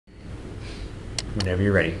Whenever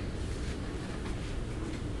you're ready.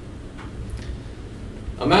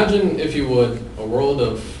 Imagine, if you would, a world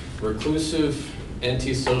of reclusive,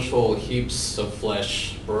 antisocial heaps of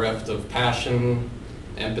flesh, bereft of passion,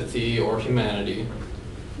 empathy, or humanity.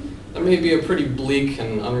 That may be a pretty bleak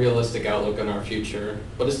and unrealistic outlook on our future,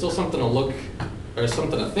 but it's still something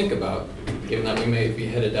to think about, given that we may be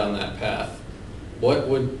headed down that path. What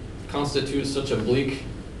would constitute such a bleak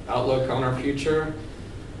outlook on our future?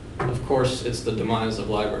 Of course, it's the demise of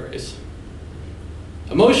libraries.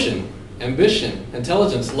 Emotion, ambition,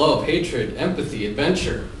 intelligence, love, hatred, empathy,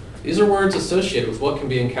 adventure. These are words associated with what can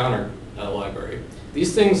be encountered at a library.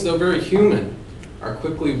 These things, though very human, are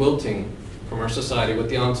quickly wilting from our society with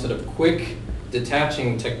the onset of quick,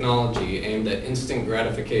 detaching technology aimed at instant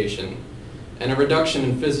gratification and a reduction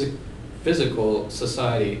in physical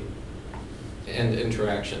society and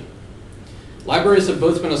interaction. Libraries have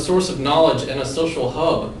both been a source of knowledge and a social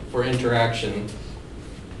hub for interaction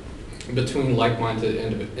between like-minded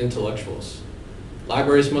intellectuals.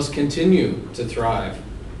 Libraries must continue to thrive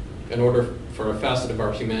in order for a facet of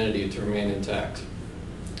our humanity to remain intact.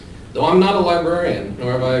 Though I'm not a librarian,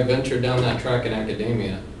 nor have I ventured down that track in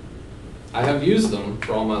academia, I have used them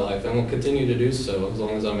for all my life and will continue to do so as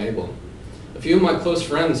long as I'm able. A few of my close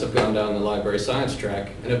friends have gone down the library science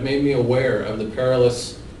track and have made me aware of the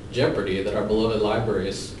perilous jeopardy that our beloved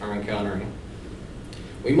libraries are encountering.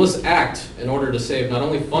 We must act in order to save not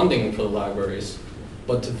only funding for the libraries,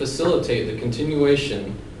 but to facilitate the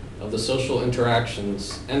continuation of the social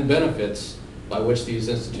interactions and benefits by which these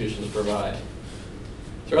institutions provide.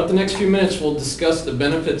 Throughout the next few minutes, we'll discuss the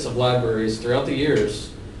benefits of libraries throughout the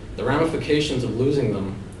years, the ramifications of losing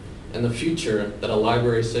them, and the future that a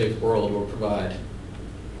library-safe world will provide.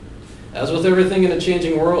 As with everything in a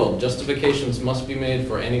changing world, justifications must be made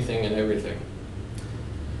for anything and everything.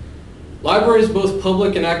 Libraries, both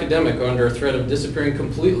public and academic, are under a threat of disappearing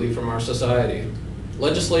completely from our society.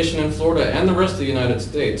 Legislation in Florida and the rest of the United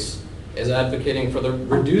States is advocating for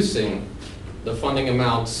reducing the funding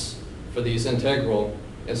amounts for these integral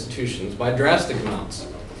institutions by drastic amounts.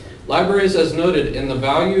 Libraries, as noted in The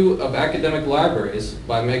Value of Academic Libraries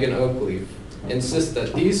by Megan Oakley, insist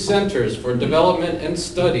that these centers for development and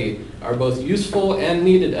study are both useful and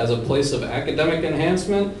needed as a place of academic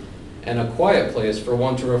enhancement and a quiet place for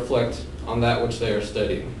one to reflect on that which they are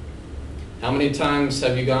studying. How many times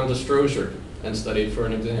have you gone to Strozier and studied for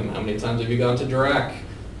an exam? How many times have you gone to Dirac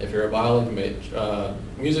if you're a biology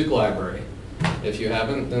music library? If you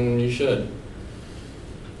haven't, then you should.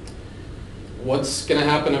 What's going to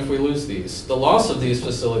happen if we lose these? The loss of these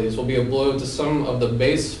facilities will be a blow to some of the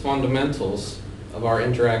base fundamentals of our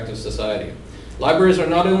interactive society. Libraries are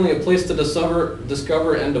not only a place to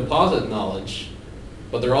discover and deposit knowledge,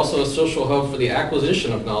 but they're also a social hub for the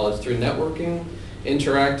acquisition of knowledge through networking,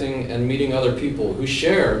 interacting, and meeting other people who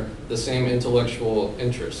share the same intellectual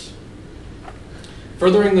interests.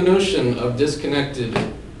 Furthering the notion of disconnection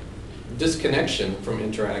from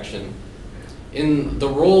interaction, in the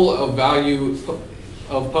role of value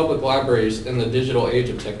of public libraries in the digital age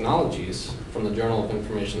of technologies, from the Journal of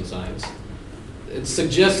Information Science, it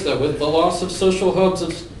suggests that with the loss of social hubs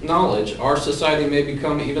of knowledge, our society may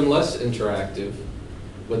become even less interactive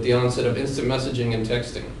with the onset of instant messaging and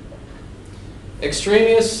texting.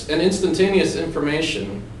 Extraneous and instantaneous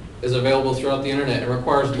information is available throughout the internet and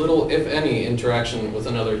requires little, if any, interaction with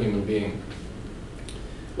another human being.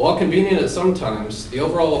 While convenient at some times, the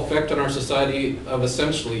overall effect on our society of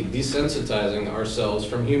essentially desensitizing ourselves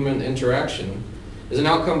from human interaction is an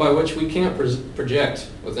outcome by which we can't project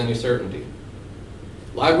with any certainty.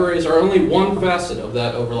 Libraries are only one facet of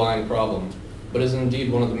that overlying problem, but is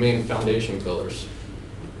indeed one of the main foundation pillars.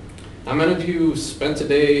 How many of you spent a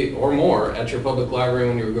day or more at your public library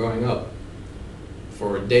when you were growing up?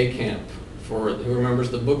 For a day camp, for who remembers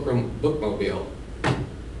the bookmobile?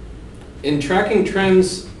 In Tracking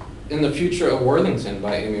Trends in the Future of Worthington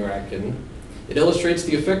by Amy Ratkin, it illustrates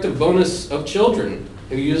the effective bonus of children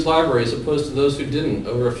who use libraries opposed to those who didn't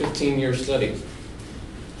over a 15-year study.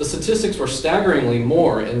 The statistics were staggeringly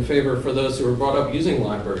more in favor for those who were brought up using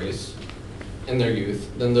libraries in their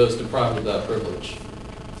youth than those deprived of that privilege.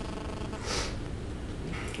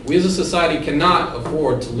 We as a society cannot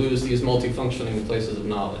afford to lose these multifunctioning places of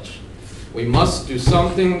knowledge. We must do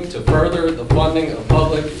something to further the funding of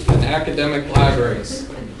public and academic libraries.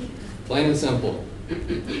 Plain and simple.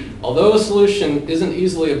 Although a solution isn't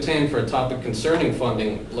easily obtained for a topic concerning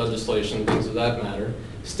funding, legislation, things of that matter,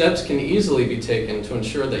 steps can easily be taken to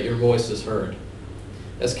ensure that your voice is heard.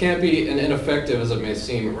 As campy and ineffective as it may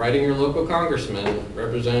seem, writing your local congressman,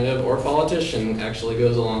 representative, or politician actually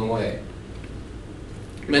goes a long way.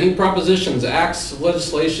 Many propositions, acts of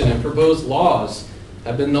legislation, and proposed laws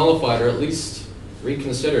have been nullified or at least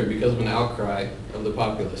reconsidered because of an outcry of the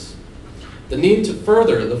populace. The need to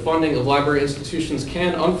further the funding of library institutions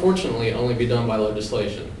can, unfortunately, only be done by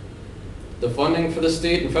legislation. The funding for the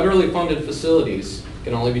state and federally funded facilities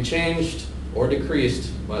can only be changed or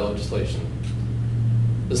decreased by legislation.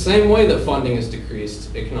 The same way that funding is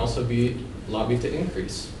decreased, it can also be lobbied to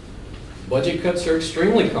increase. Budget cuts are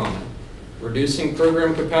extremely common. Reducing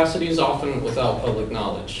program capacity is often without public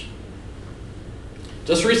knowledge.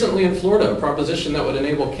 Just recently in Florida, a proposition that would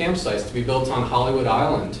enable campsites to be built on Hollywood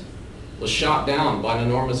Island was shot down by an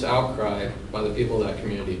enormous outcry by the people of that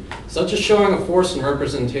community. Such a showing of force and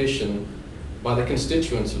representation by the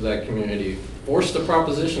constituents of that community forced the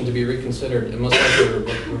proposition to be reconsidered and most likely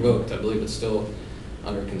revoked. I believe it's still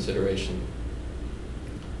under consideration.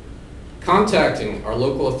 Contacting our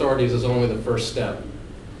local authorities is only the first step.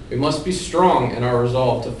 We must be strong in our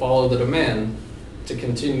resolve to follow the demand to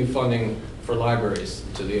continue funding for libraries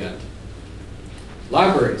to the end.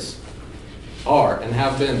 Libraries are and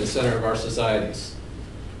have been the center of our societies.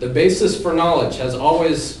 The basis for knowledge has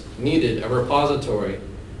always needed a repository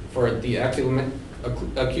for the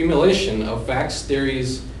accumulation of facts,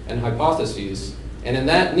 theories, and hypotheses, and in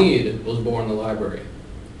that need was born the library.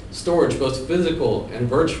 Storage, both physical and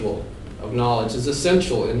virtual, of knowledge is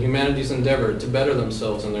essential in humanity's endeavor to better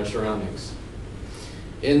themselves and their surroundings.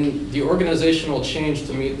 In The Organizational Change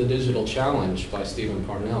to Meet the Digital Challenge by Stephen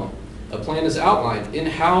Parnell, a plan is outlined in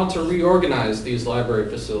how to reorganize these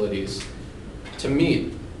library facilities to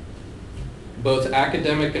meet both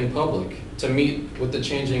academic and public, to meet with the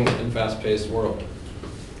changing and fast-paced world.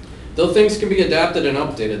 Though things can be adapted and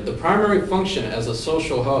updated, the primary function as a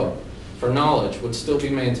social hub for knowledge would still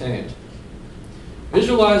be maintained.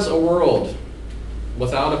 Visualize a world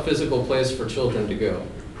without a physical place for children to go,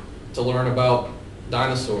 to learn about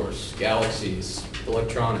dinosaurs, galaxies,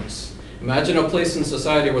 electronics. Imagine a place in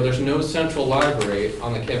society where there's no central library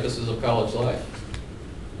on the campuses of college life.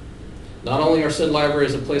 Not only are said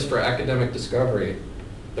libraries a place for academic discovery,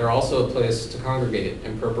 they're also a place to congregate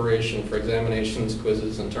in preparation for examinations,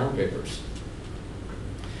 quizzes, and term papers.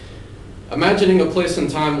 Imagining a place and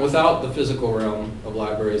time without the physical realm of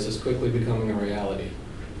libraries is quickly becoming a reality.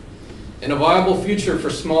 In A Viable Future for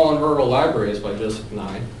Small and Rural Libraries by Joseph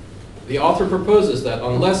Nye, the author proposes that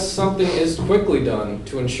unless something is quickly done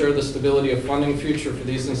to ensure the stability of funding future for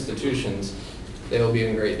these institutions, they will be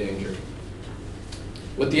in great danger.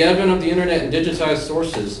 With the advent of the internet and digitized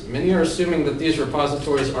sources, many are assuming that these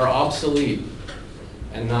repositories are obsolete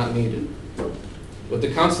and not needed. With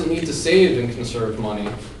the constant need to save and conserve money,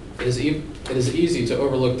 it is easy to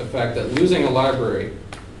overlook the fact that losing a library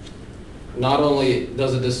not only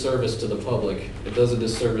does a disservice to the public, it does a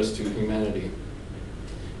disservice to humanity.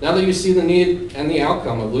 Now that you see the need and the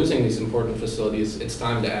outcome of losing these important facilities, it's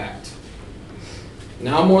time to act.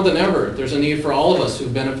 Now more than ever, there's a need for all of us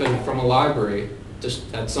who've benefited from a library to,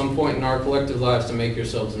 at some point in our collective lives, to make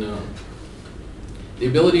yourselves known. The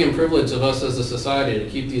ability and privilege of us as a society to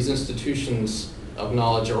keep these institutions of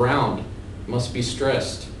knowledge around must be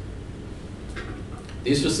stressed.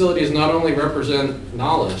 These facilities not only represent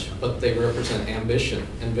knowledge, but they represent ambition,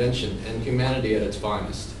 invention, and humanity at its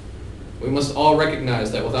finest. We must all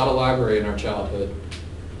recognize that without a library in our childhood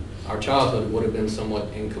would have been somewhat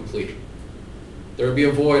incomplete. There would be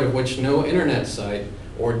a void of which no internet site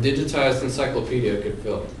or digitized encyclopedia could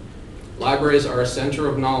fill. Libraries are a center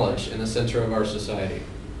of knowledge and a center of our society.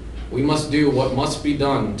 We must do what must be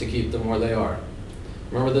done to keep them where they are.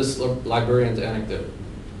 Remember this librarian's anecdote.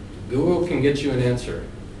 Google can get you an answer.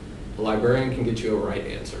 A librarian can get you a right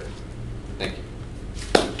answer. Thank you.